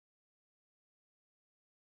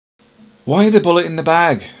Why the bullet in the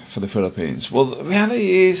bag for the Philippines? Well, the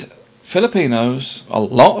reality is Filipinos, a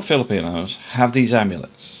lot of Filipinos, have these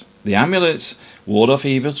amulets. The amulets ward off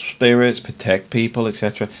evil spirits, protect people,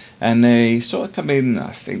 etc. And they sort of come in,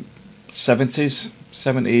 I think, 70s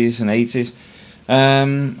and 80s.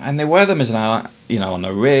 And they wear them as an, on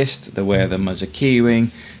their wrist. They wear them as a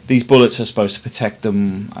keyring. These bullets are supposed to protect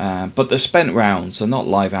them, but they're spent rounds. They're not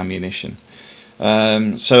live ammunition.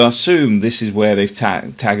 So I assume this is where they've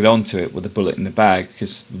tagged onto it with the bullet in the bag,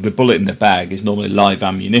 because the bullet in the bag is normally live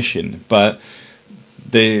ammunition. But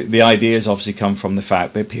the ideas obviously come from the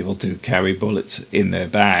fact that people do carry bullets in their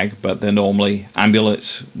bag, but they're normally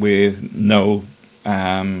amulets with no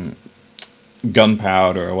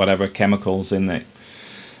gunpowder or whatever chemicals in it.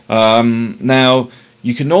 Now,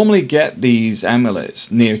 you can normally get these amulets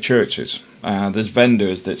near churches. There's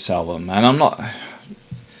vendors that sell them, and I'm not...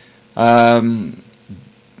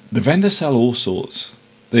 the vendors sell all sorts.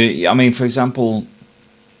 For example,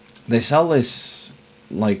 they sell this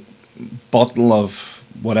like bottle of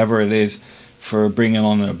whatever it is for bringing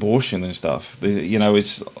on an abortion and stuff.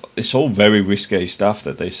 It's all very risque stuff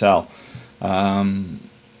that they sell.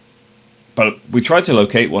 But we tried to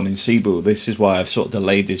locate one in Cebu. This is why I've sort of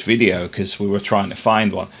delayed this video, because we were trying to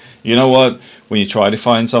find one. You know what? When you try to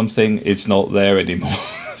find something, it's not there anymore.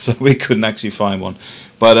 So we couldn't actually find one.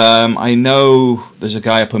 But I know there's a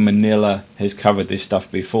guy up in Manila who's covered this stuff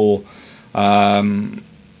before,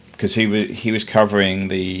 because he was covering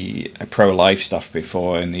the pro-life stuff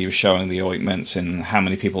before, and he was showing the ointments and how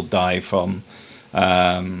many people die from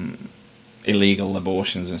illegal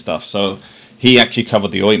abortions and stuff. So he actually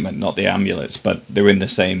covered the ointment, not the amulets, but they're in the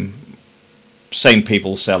same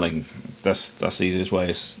people selling. That's the easiest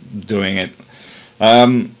way of doing it.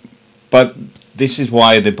 But this is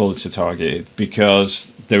why the bullets are targeted,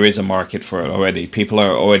 because there is a market for it already. People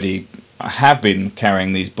have been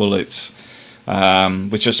carrying these bullets,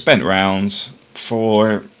 which are spent rounds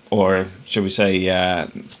for, or should we say,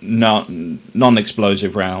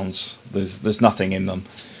 non-explosive rounds. There's nothing in them,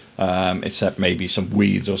 except maybe some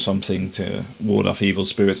weeds or something to ward off evil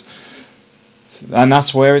spirits. And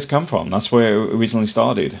that's where it's come from. That's where it originally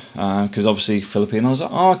started, because obviously Filipinos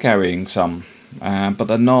are carrying some, but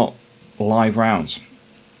they're not live rounds.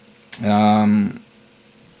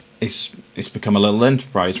 It's become a little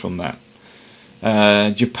enterprise from that.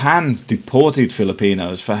 Japan deported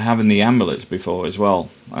Filipinos for having the amulets before as well.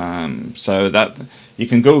 So that you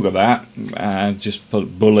can Google that. Just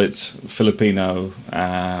put bullets Filipino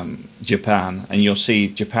Japan, and you'll see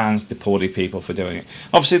Japan's deported people for doing it.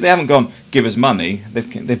 Obviously, they haven't gone give us money.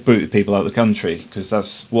 They've booted people out of the country, because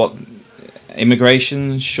that's what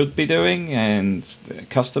immigration should be doing, and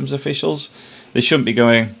customs officials. They shouldn't be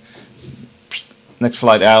going, next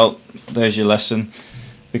flight out, there's your lesson,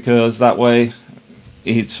 because that way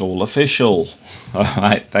it's all official.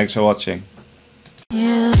 Alright, thanks for watching.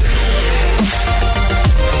 Yeah.